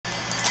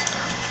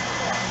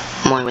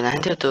Muy buena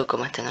gente de YouTube,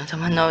 ¿cómo están?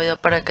 Estamos en un nuevo video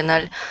para el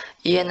canal.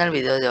 Y en el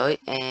video de hoy,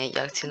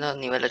 ya siendo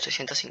nivel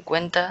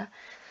 850,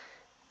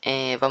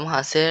 vamos a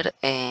hacer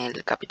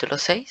el capítulo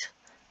 6,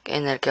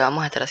 en el que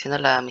vamos a estar haciendo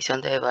la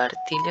misión de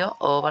Bartilio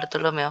o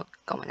Bartolomeo,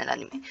 como en el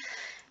anime.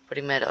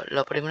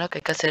 Lo primero que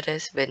hay que hacer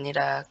es venir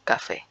a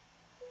Café.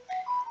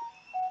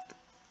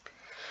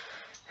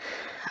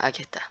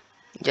 Aquí está.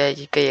 Ya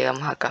allí que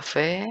llegamos a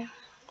Café,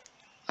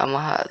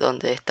 vamos a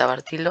donde está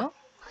Bartilo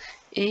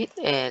y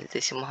le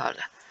decimos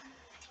hablar.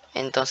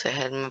 Entonces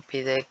él me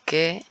pide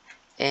que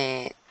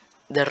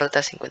derrota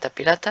a 50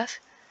 piratas.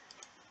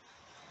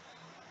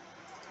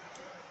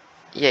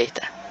 Y ahí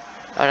está.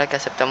 Ahora que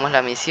aceptamos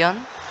la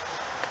misión,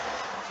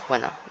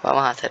 bueno,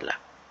 vamos a hacerla.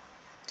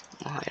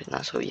 Vamos a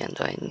irnos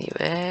subiendo el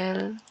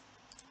nivel.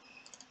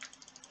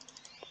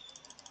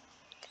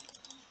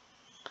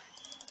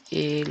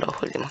 Y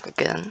los últimos que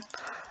quedan,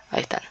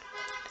 ahí están.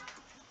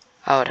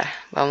 Ahora,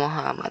 vamos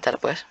a matar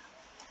pues.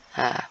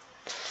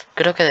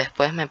 Creo que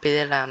después me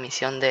pide la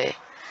misión de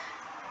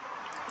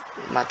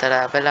matar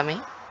a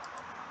Bellamy.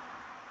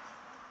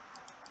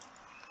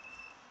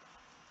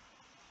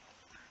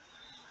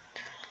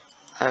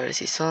 A ver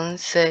si son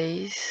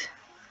 6.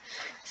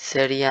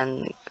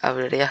 Serían...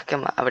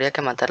 habría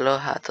que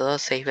matarlos a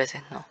todos 6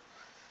 veces, ¿no?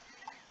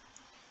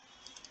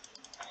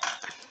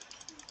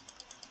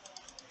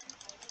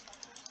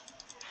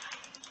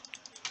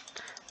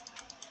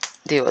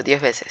 Digo, 10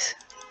 veces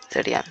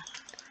serían.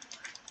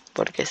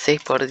 Porque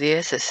 6 por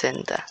 10,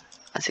 60.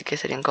 Así que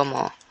serían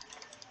como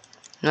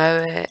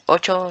 9,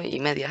 8 y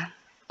media.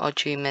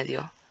 8 y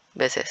medio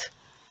veces.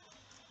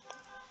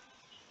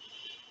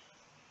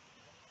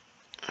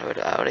 A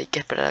ver, ahora hay que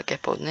esperar a que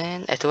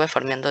spawnen. Estuve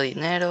farmeando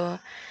dinero.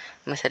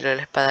 Me salió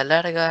la espada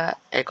larga.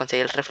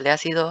 Conseguí el rifle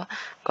ácido.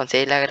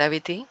 Conseguí la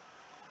gravity.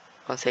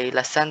 Conseguí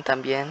la sand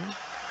también.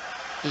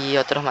 Y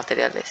otros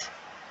materiales.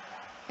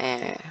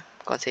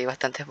 Conseguí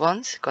bastantes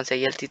bonds.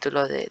 Conseguí el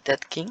título de Dead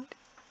King.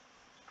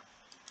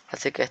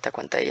 Así que esta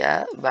cuenta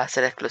ya va a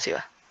ser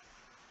exclusiva.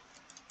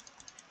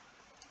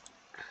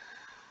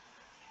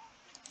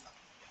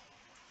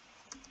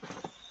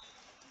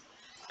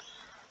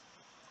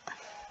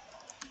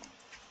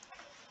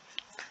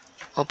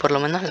 O por lo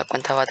menos la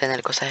cuenta va a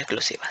tener cosas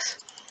exclusivas.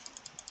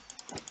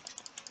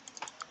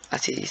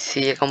 Así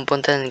si llega un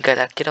punto en el que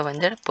la quiero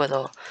vender,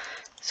 puedo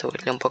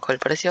subirle un poco el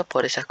precio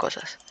por esas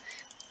cosas.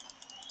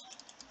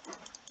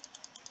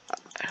 A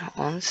ver,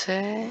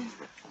 11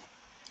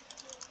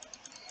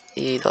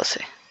 y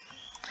 12.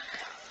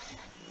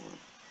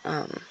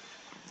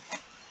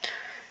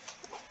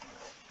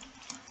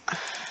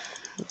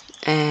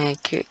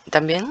 Que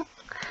también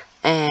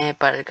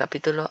para el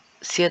capítulo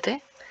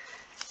 7,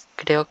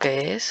 creo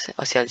que es,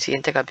 o sea, el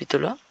siguiente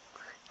capítulo,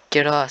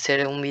 quiero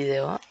hacer un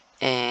video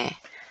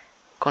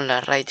con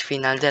la raid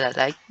final de la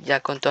light,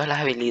 ya con todas las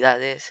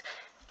habilidades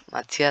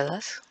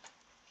maxeadas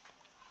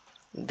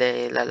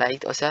de la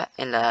light, o sea,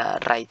 en la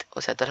raid,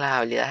 o sea, todas las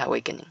habilidades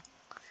awakening.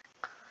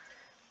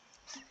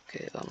 Así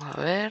que vamos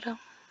a ver.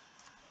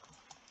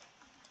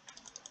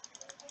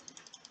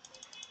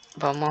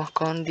 Vamos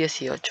con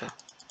 18.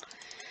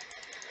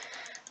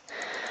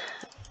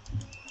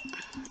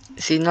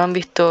 Si no han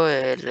visto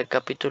el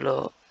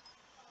capítulo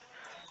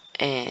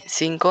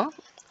 5,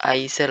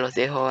 ahí se los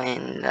dejo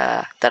en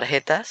las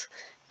tarjetas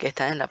que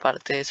están en la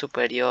parte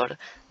superior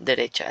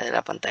derecha de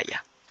la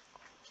pantalla.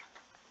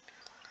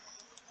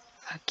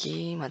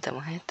 Aquí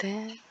matamos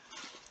este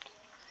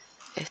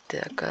de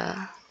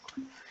acá.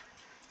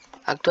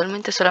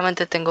 Actualmente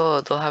solamente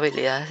tengo dos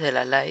habilidades de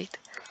la light,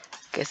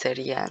 que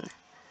serían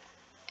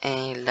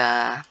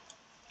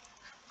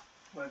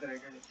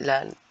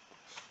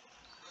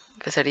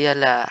que sería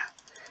la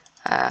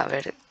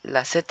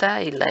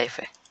Z y la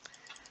F.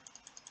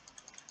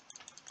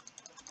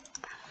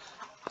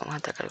 Vamos a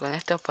atacar con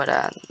esto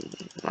para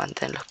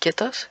mantenerlos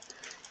quietos.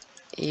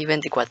 Y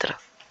 24.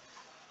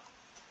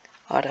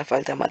 Ahora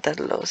falta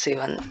matarlos. Si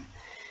van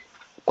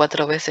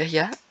 4 veces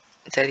ya,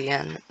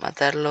 serían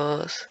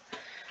matarlos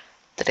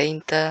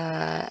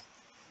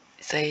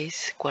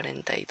 36,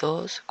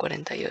 42,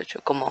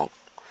 48. Como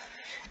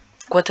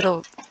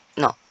 4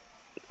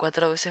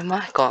 veces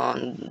más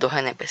con 2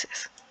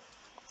 NPCs.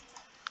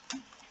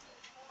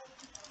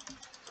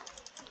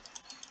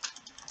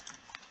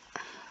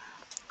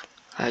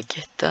 Aquí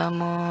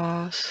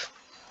estamos.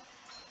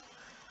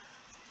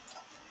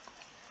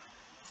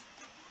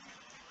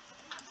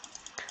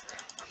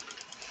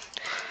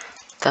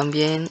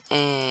 También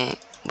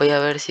voy a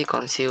ver si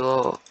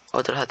consigo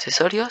otros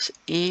accesorios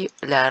y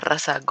la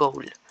raza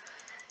Ghoul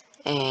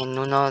en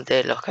uno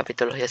de los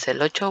capítulos, ya sea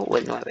el 8 o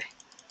el 9.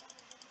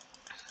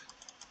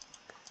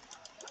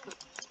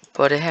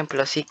 Por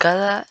ejemplo, si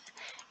cada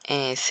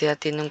SEA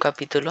tiene un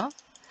capítulo,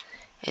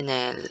 en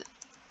el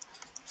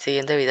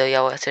siguiente video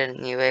ya voy a hacer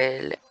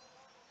nivel.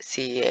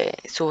 Si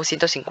subo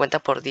 150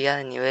 por día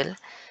de nivel,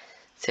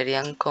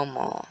 serían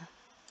como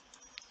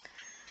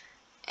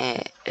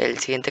el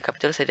siguiente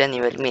capítulo sería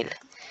nivel 1000,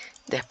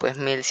 después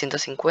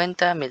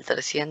 1150,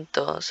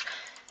 1300,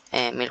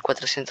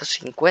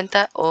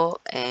 1450 o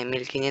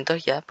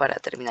 1500 ya para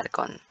terminar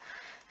con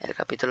el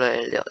capítulo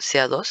del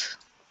sea 2.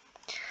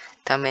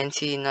 También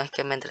si no es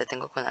que me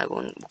entretengo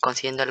con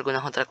consiguiendo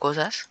algunas otras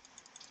cosas.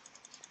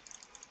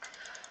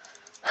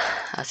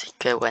 Así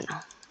que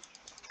bueno.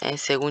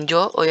 Según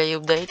yo, hoy hay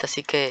update,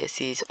 así que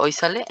si hoy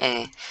sale,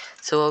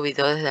 subo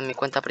video desde mi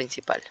cuenta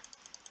principal.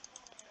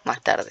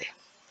 Más tarde.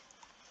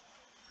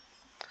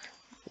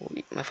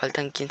 Uy, me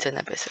faltan 15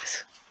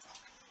 NPCs.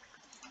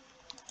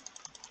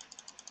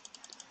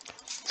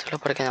 Solo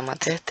porque no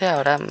maté este,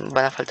 ahora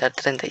van a faltar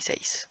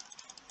 36.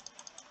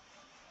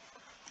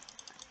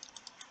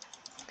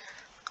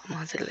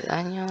 Vamos a hacerle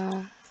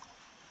daño.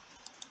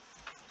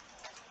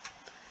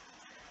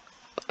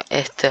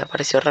 Este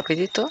apareció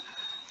rapidito.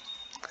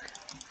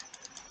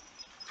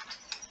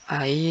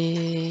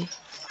 Ahí.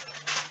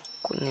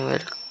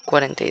 Nivel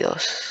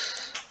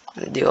 42.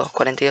 Digo,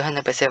 42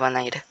 NPC van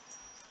a ir.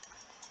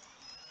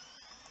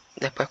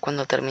 Después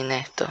cuando termine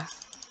esto.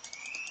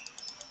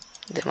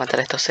 De matar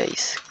a estos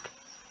 6.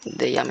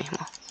 De ya mismo.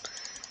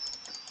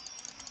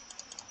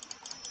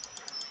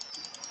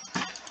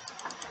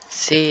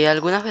 Si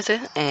algunas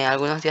veces,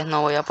 algunos días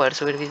no voy a poder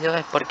subir videos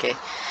es porque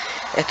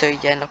estoy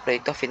ya en los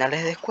proyectos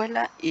finales de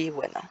escuela y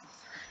bueno,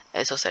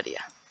 eso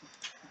sería.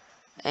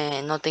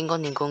 No tengo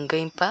ningún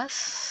Game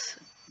Pass,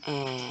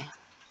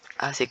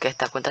 así que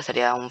esta cuenta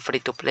sería un free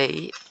to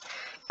play,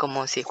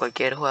 como si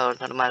cualquier jugador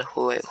normal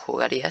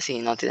jugaría si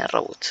no tiene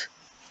Robux.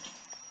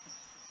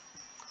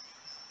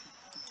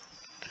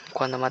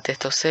 Cuando mate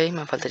estos 6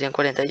 me faltarían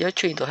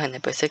 48 y 2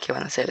 NPC que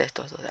van a ser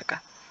estos dos de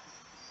acá.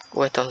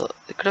 O estos dos,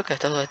 creo que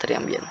estos dos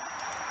estarían bien.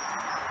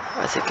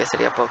 Así que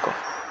sería poco.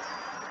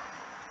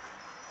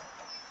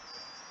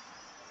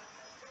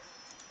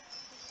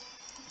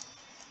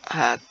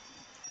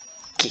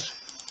 Aquí.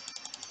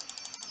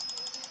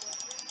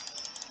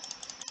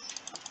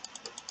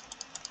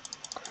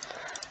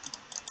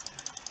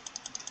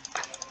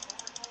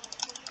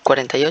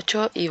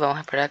 $48 y vamos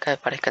a esperar a que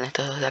aparezcan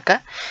estos dos de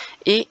acá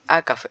y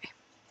a café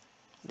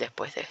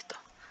después de esto.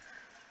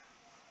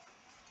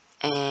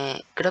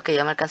 Creo que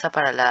ya me alcanza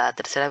para la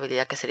tercera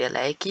habilidad, que sería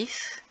la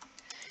X,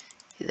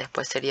 y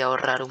después sería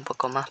ahorrar un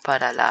poco más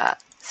para la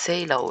C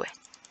y la V,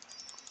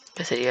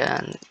 que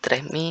serían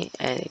 3000,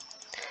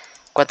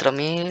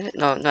 4000,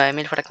 no,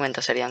 9000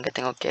 fragmentos serían que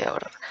tengo que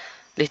ahorrar.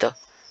 Listo,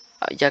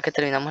 ya que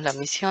terminamos la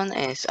misión,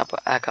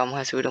 acabamos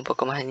de subir un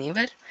poco más de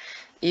nivel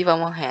y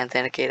vamos a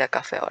tener que ir a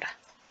café ahora.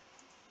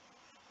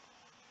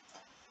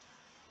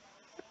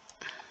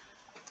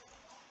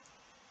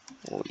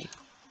 Uy.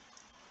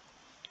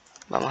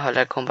 Vamos a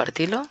hablar con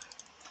Bartilo.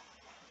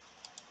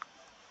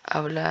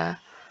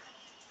 Habla.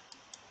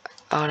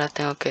 Ahora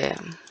tengo que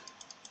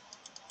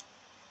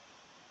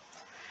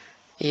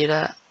ir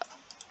a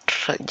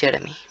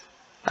Jeremy.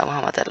 Vamos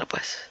a matarlo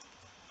pues.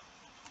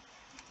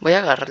 Voy a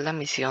agarrar la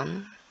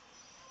misión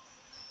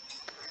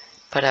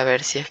para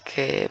ver si es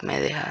que me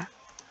deja.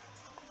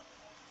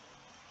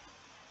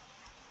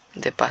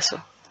 De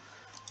paso.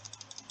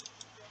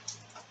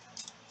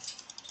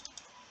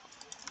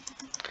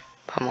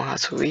 Vamos a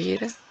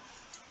subir.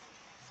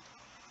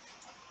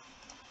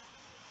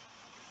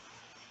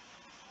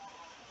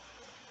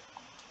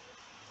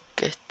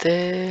 Que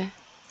esté...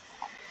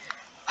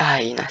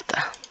 Ahí no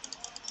está.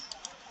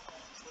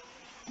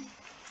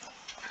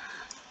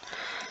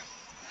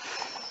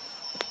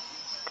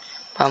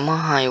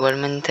 Vamos a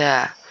igualmente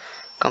a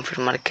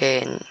confirmar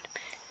que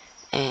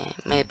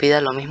me pida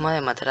lo mismo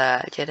de matar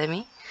a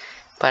Jeremy.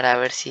 Para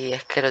ver si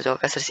es que lo tengo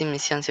que hacer sin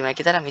misión. Si me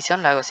quita la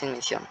misión, lo hago sin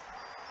misión.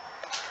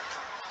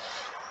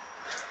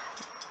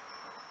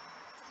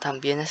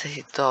 También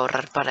necesito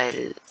ahorrar para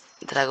el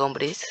Dragon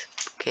Breeze,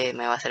 que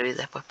me va a servir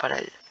después para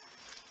el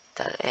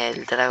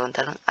Dragon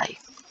Talon. Ahí.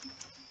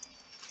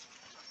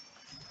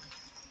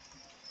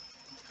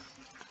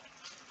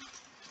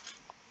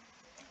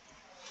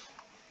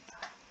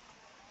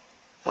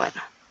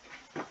 Bueno.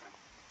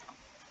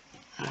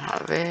 Vamos a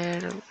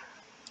ver.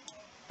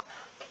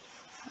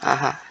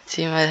 Ajá,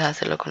 sí me deja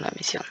hacerlo con la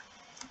misión.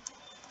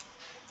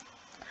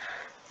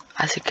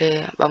 Así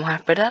que vamos a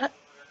esperar.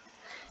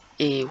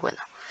 Y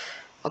bueno.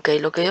 Ok,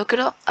 lo que yo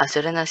quiero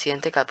hacer en el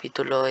siguiente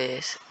capítulo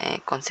es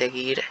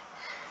conseguir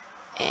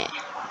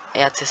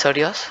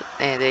accesorios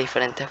de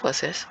diferentes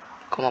voces.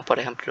 Como por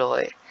ejemplo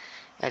el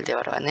de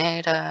Barba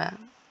Negra.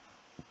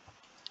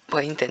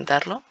 Voy a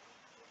intentarlo.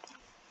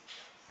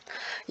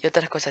 Y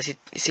otras cosas,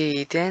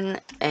 si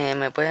tienen,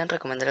 me pueden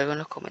recomendar algo en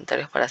los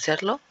comentarios para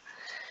hacerlo.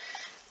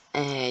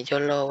 Yo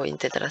lo voy a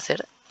intentar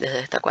hacer desde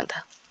esta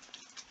cuenta.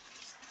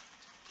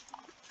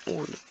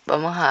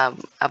 Vamos a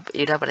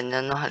ir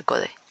aprendiéndonos al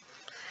code,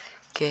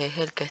 que es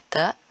el que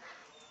está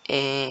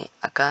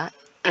acá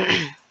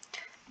en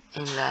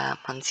la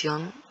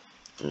mansión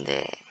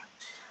de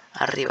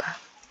arriba.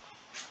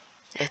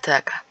 Este de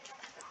acá.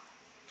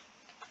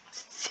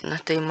 Si no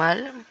estoy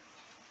mal,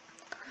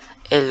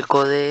 el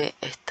code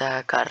está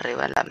acá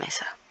arriba en la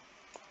mesa.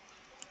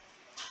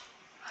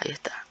 Ahí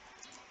está.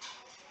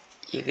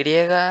 Y voy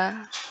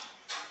a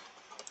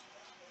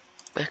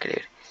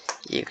escribir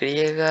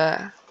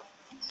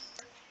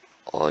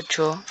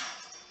Y8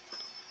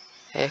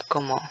 es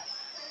como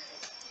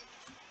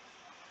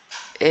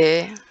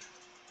E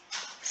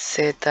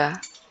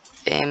Z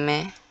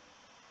M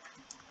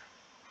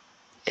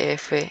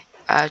F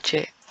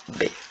H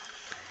B.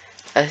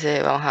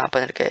 Ese vamos a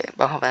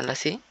ponerlo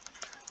así,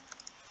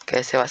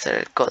 que ese va a ser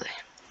el code.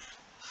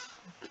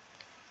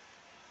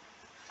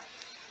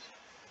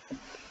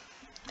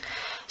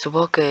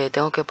 Supongo que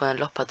tengo que poner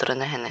los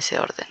patrones en ese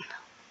orden.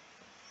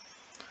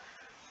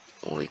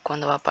 Uy,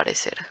 ¿cuándo va a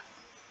aparecer?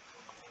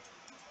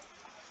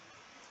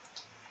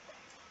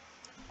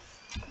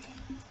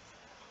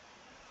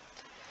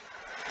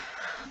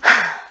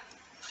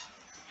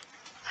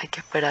 Hay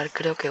que esperar,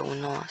 creo que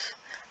unos...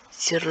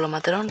 Si lo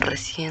mataron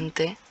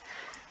reciente,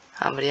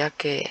 habría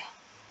que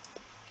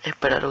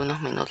esperar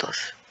unos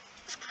minutos.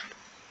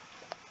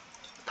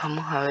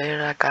 Vamos a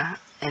ver acá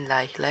en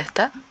la isla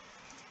esta.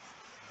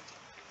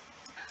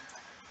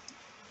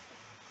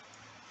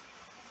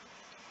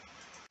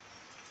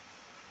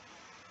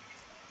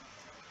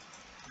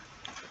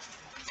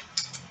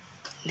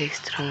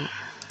 Distron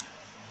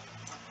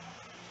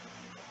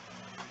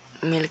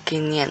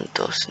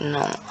 1500.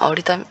 No,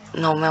 ahorita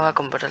no me va a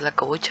comprar la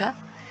cabucha,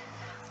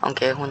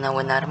 aunque es una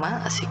buena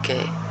arma, así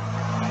que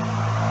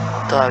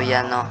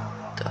todavía no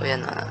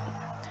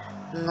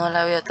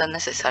la veo tan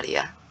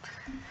necesaria.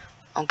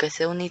 Aunque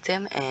sea un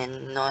ítem,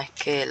 no es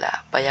que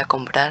la vaya a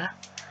comprar,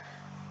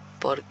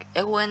 porque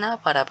es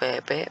buena para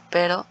PvP,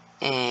 pero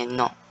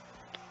no,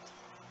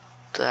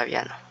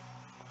 todavía no.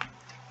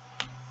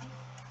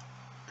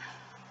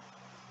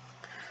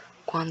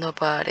 ¿Cuándo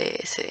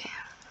aparece?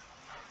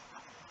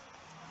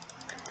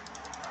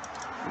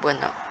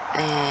 Bueno,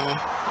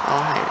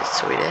 vamos a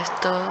subir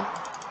esto.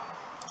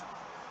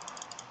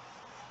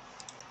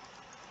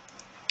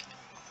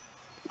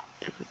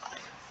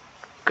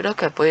 Creo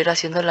que puedo ir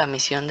haciendo la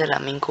misión de la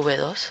Mink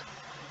V2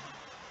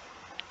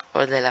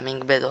 o de la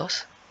Mink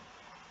B2.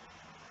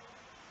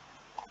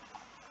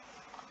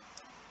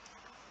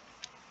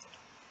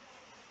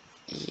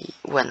 Y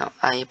bueno,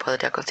 ahí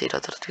podría conseguir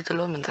otro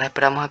título mientras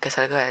esperamos a que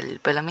salga el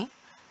Bellamy.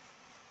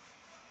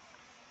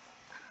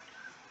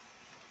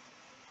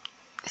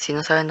 Si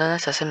no saben dónde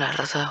se hacen las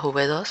razas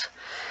V2,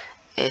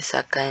 es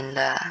acá en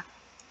la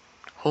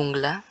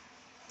jungla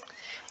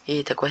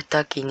y te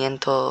cuesta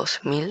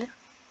 500.000,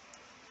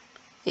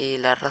 y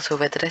la raza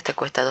V3 te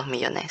cuesta 2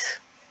 millones.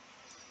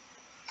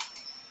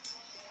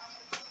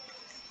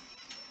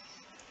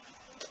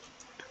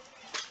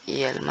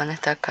 Y el man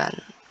está acá,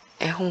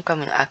 es un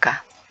camino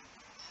acá,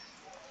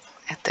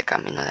 este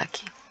camino de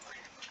aquí.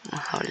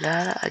 Vamos a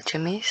hablar,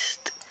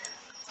 Alchemist.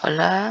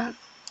 Hola.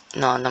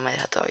 No, no me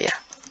deja todavía.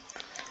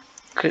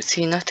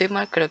 Si no estoy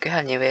mal, creo que es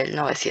a nivel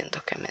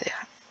 900 que me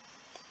deja.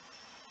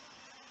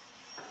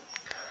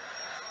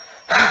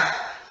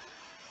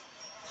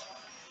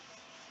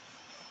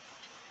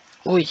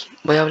 Uy,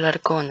 voy a hablar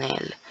con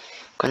el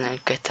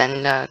que está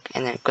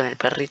con el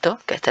perrito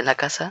que está en la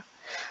casa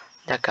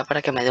de acá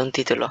para que me dé un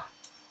título.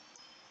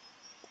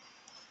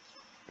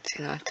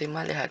 Si no estoy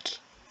mal es aquí.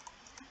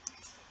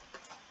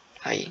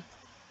 Ahí.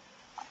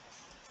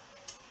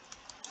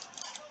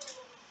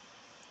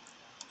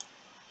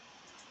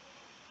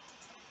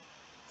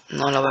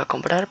 No lo voy a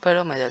comprar,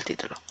 pero me dio el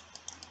título.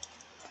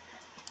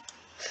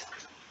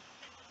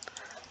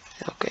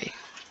 Ok.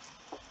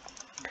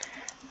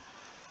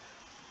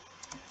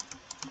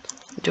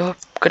 Yo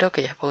creo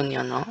que ya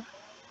spawnió, ¿no?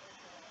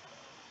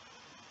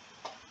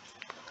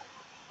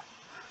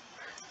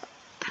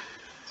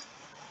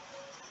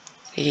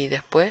 Y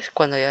después,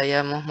 cuando ya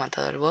hayamos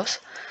matado al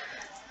boss,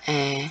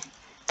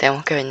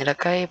 tenemos que venir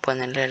acá y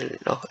ponerle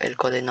el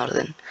código en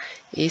orden.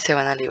 Y se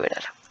van a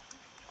liberar.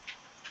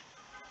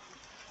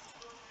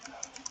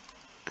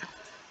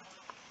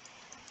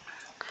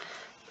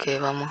 Que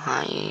vamos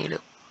a ir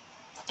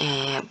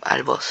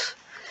al boss.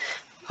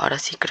 Ahora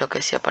sí creo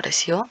que sí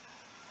apareció.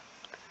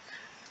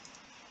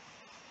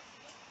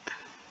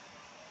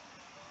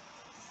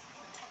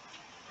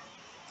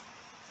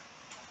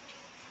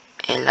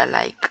 En la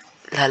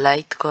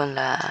light con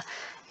la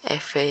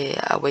F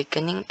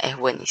Awakening es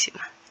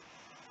buenísima.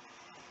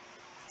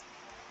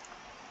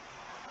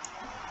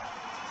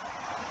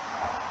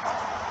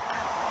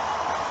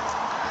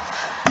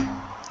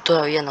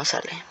 Todavía no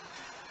sale.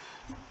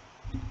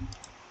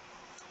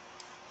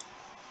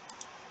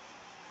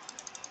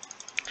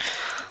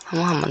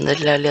 Vamos a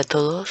mandarle a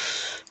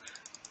todos.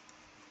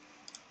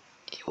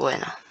 Y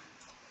bueno,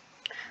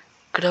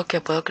 creo que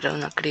puedo crear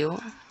una crew.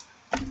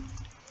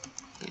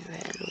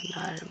 Nivel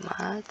lunar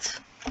más.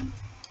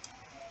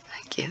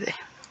 XD.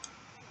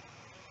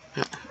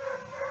 No.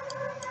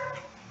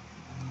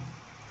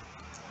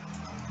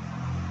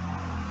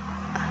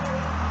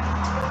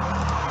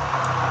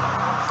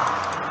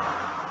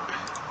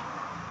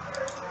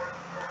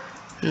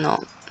 No.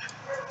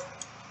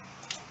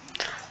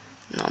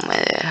 No me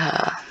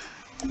deja.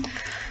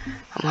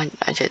 Vamos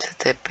a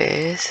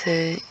https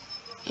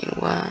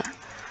igual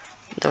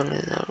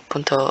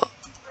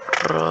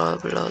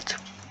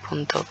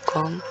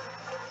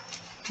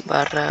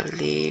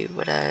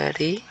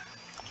www.roblox.com/library/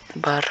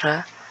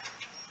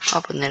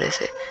 a poner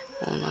ese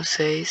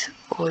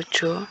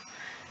 168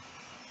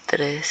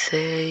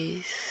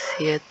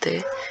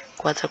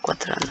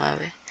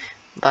 367-449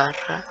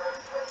 barra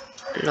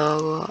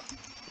logo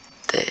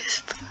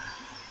test.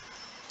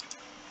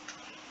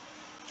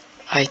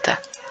 Ahí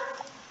está.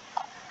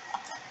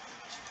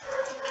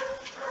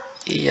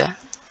 Y ya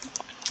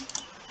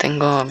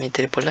tengo mi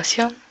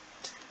tripulación.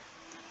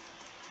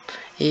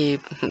 Y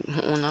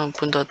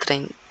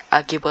 1.30.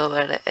 Aquí puedo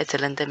ver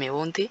excelente mi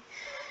bounty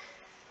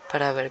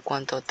para ver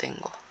cuánto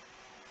tengo.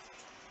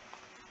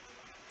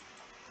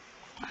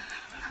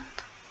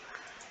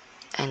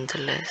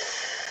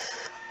 Endless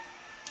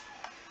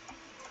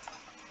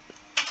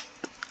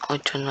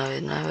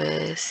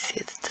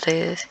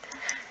 89973.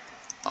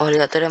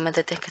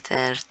 Obligatoriamente tienes que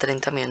tener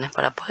 30 millones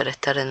para poder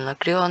estar en una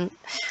crión,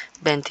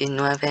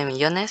 29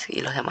 millones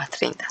y los demás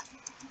 30.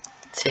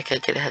 Si es que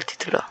quieres el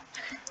título,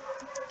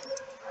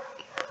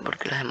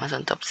 porque los demás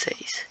son top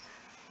 6.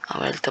 A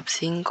ver el top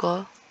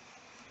 5.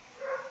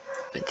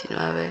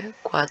 29,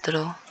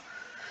 4,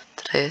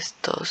 3,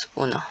 2,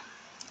 1.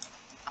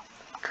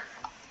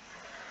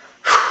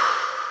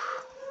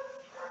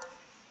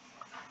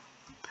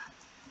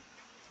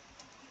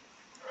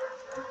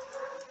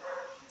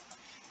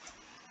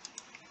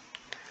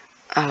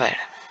 A ver.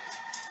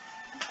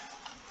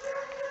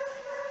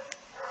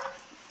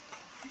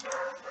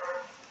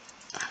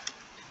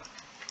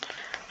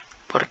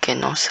 ¿Por qué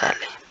no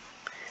sale?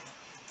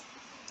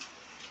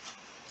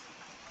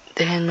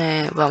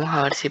 Déjenme, vamos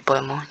a ver si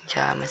podemos.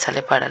 Ya me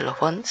sale para los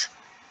bonds.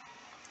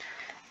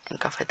 En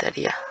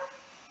cafetería.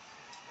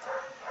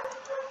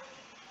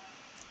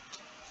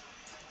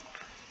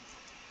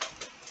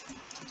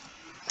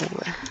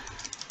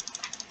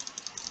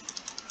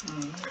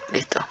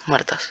 Listo,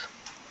 muertos.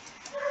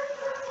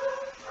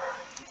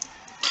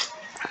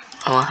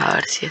 Vamos a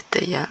ver si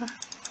este ya.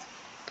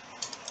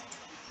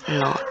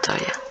 No,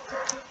 todavía.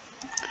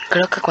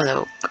 Creo que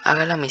cuando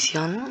haga la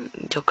misión,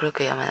 yo creo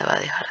que ya me va a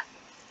dejar.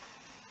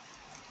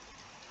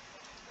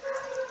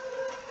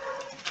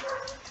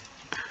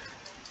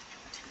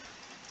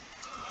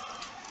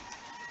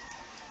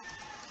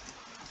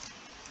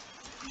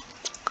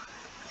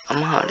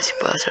 Vamos a ver si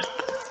puedo hacer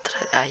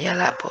allá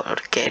la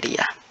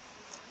porquería.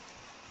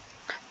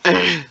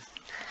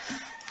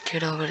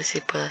 Quiero ver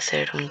si puedo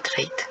hacer un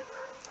trade.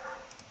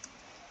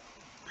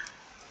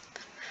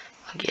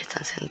 Aquí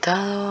están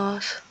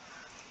sentados.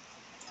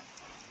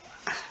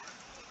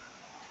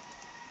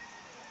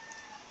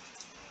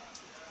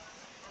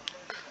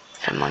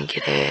 El man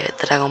quiere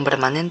dragón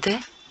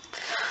permanente.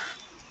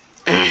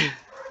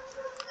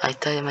 Ahí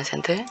está, ya me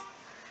senté.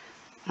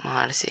 Vamos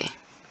a ver si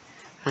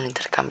me lo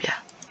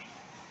intercambia.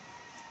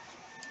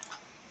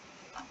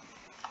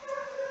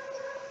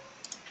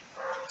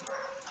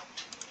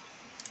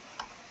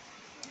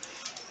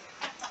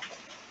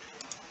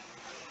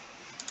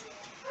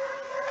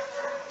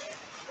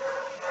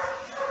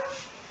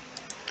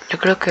 Yo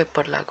creo que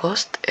por la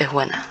Ghost es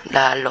buena,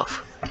 la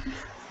Love.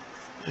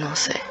 No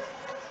sé.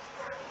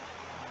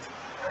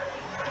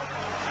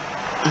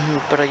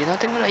 Pero yo no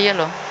tengo la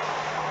hielo.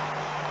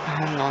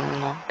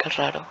 No, qué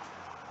raro.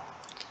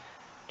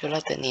 Yo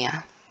la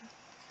tenía.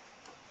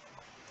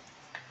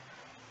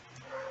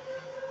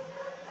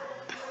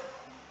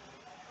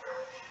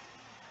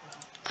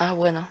 Ah,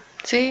 bueno.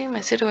 Sí,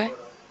 me sirve.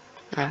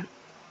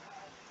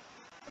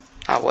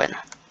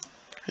 Bueno.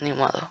 Ni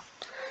modo.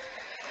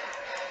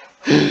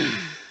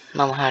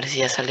 Vamos a ver si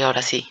ya salió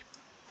ahora sí.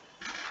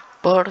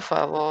 Por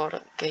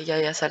favor, que ya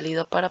haya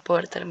salido para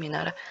poder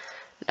terminar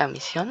la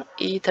misión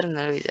y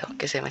terminar el video,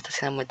 que se me está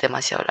haciendo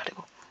demasiado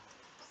largo.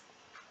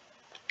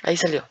 Ahí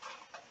salió.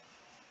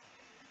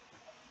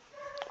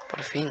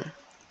 Por fin.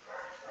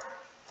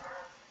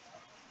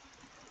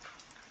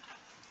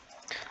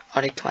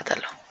 Ahora hay que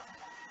matarlo.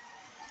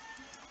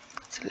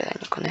 Se le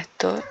daño con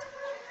esto.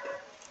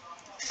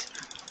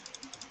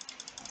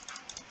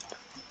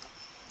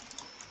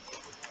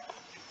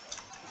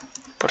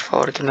 Por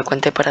favor, que me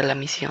cuente para la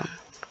misión.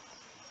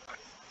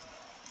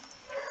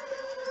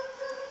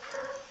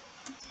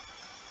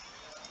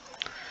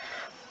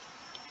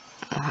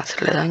 Vamos a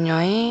hacerle daño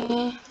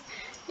ahí.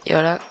 Y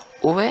ahora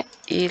V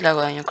y le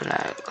hago daño con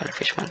el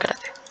Fishman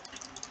Karate.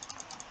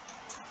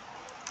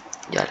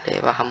 Ya le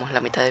bajamos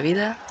la mitad de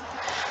vida.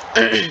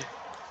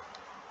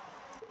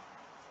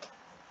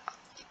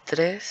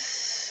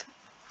 3.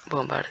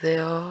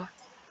 Bombardeo.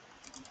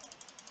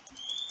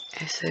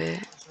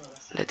 Ese.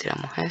 Le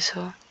tiramos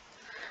eso.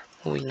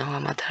 Uy, nos va a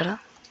matar.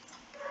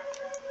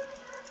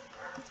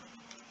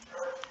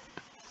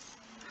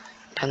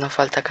 Ya no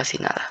falta casi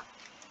nada.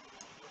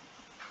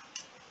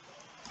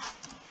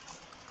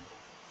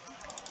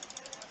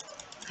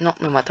 No,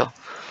 me mató.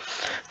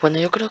 Bueno,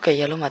 yo creo que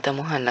ya lo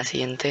matamos en la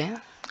siguiente.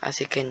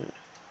 Así que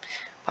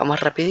vamos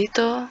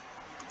rapidito.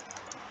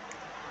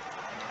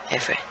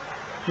 F.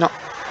 No.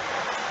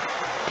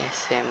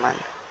 Ese man.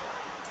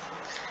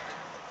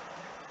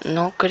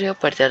 No creo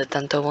perder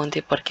tanto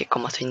bounty porque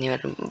como soy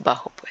nivel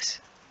bajo,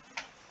 pues.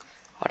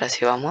 Ahora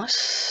sí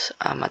vamos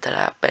a matar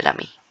a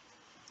Bellamy.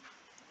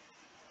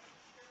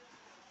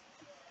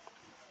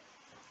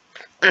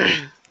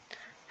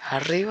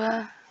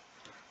 Arriba.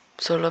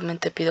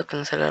 Solamente pido que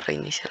no se le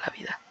reinicie la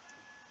vida.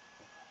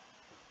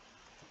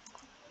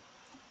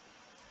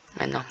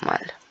 Menos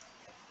mal.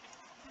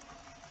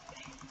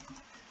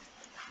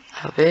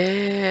 A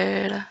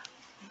ver.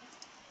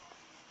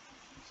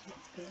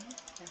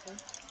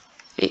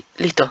 Y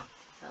listo.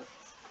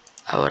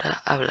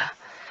 Ahora habla.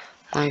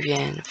 Muy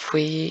bien.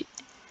 Fui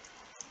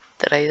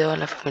traído a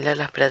la familia de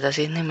las piratas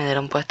cisne y me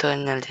dieron puesto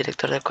en el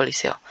director del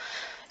coliseo.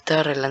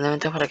 Estaba arreglando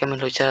eventos para que mis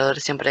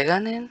luchadores siempre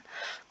ganen.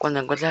 Cuando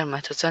encuentres al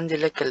maestro San,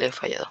 dile que le he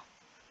fallado.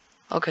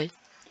 Ok.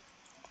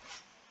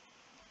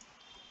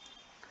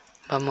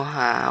 Vamos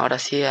ahora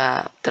sí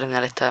a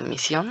terminar esta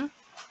misión.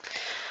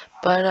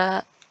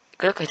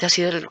 Creo que este ha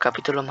sido el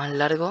capítulo más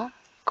largo,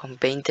 con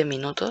 20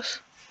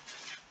 minutos.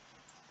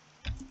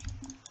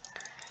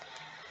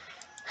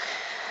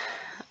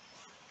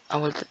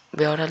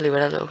 Voy ahora a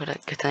liberar a los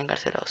que están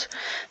encarcelados.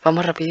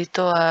 Vamos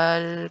rapidito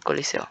al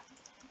coliseo.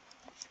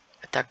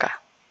 Está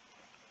acá.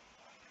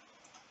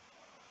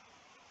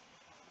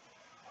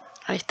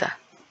 Ahí está.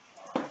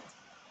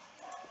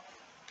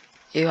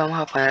 Y vamos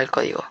a poner el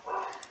código.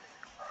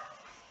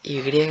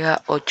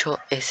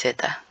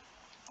 Y8EZ.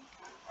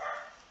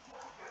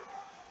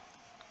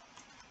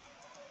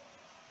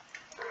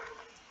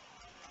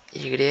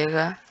 Y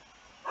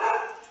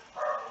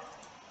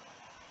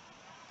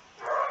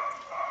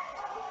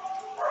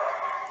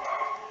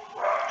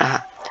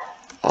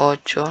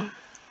 8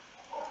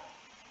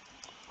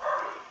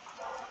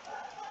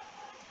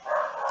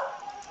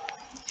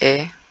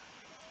 E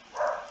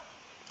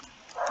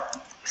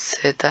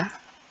Z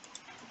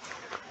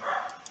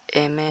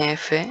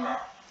MF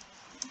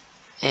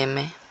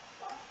M,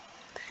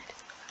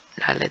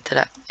 la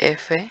letra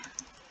F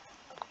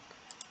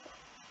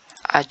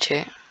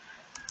H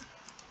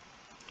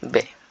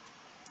B.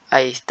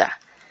 Ahí está.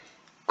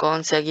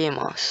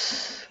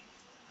 Conseguimos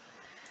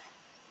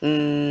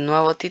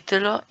nuevo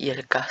título y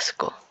el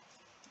casco.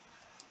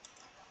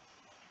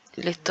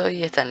 Listo,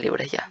 y están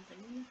libres ya.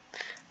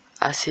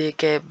 Así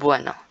que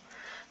bueno,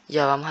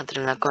 ya vamos a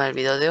terminar con el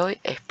video de hoy.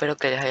 Espero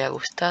que les haya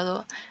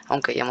gustado,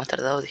 aunque ya hemos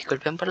tardado,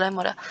 disculpen por la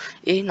demora.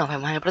 Y nos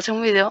vemos en el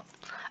próximo video.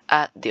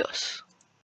 Adiós.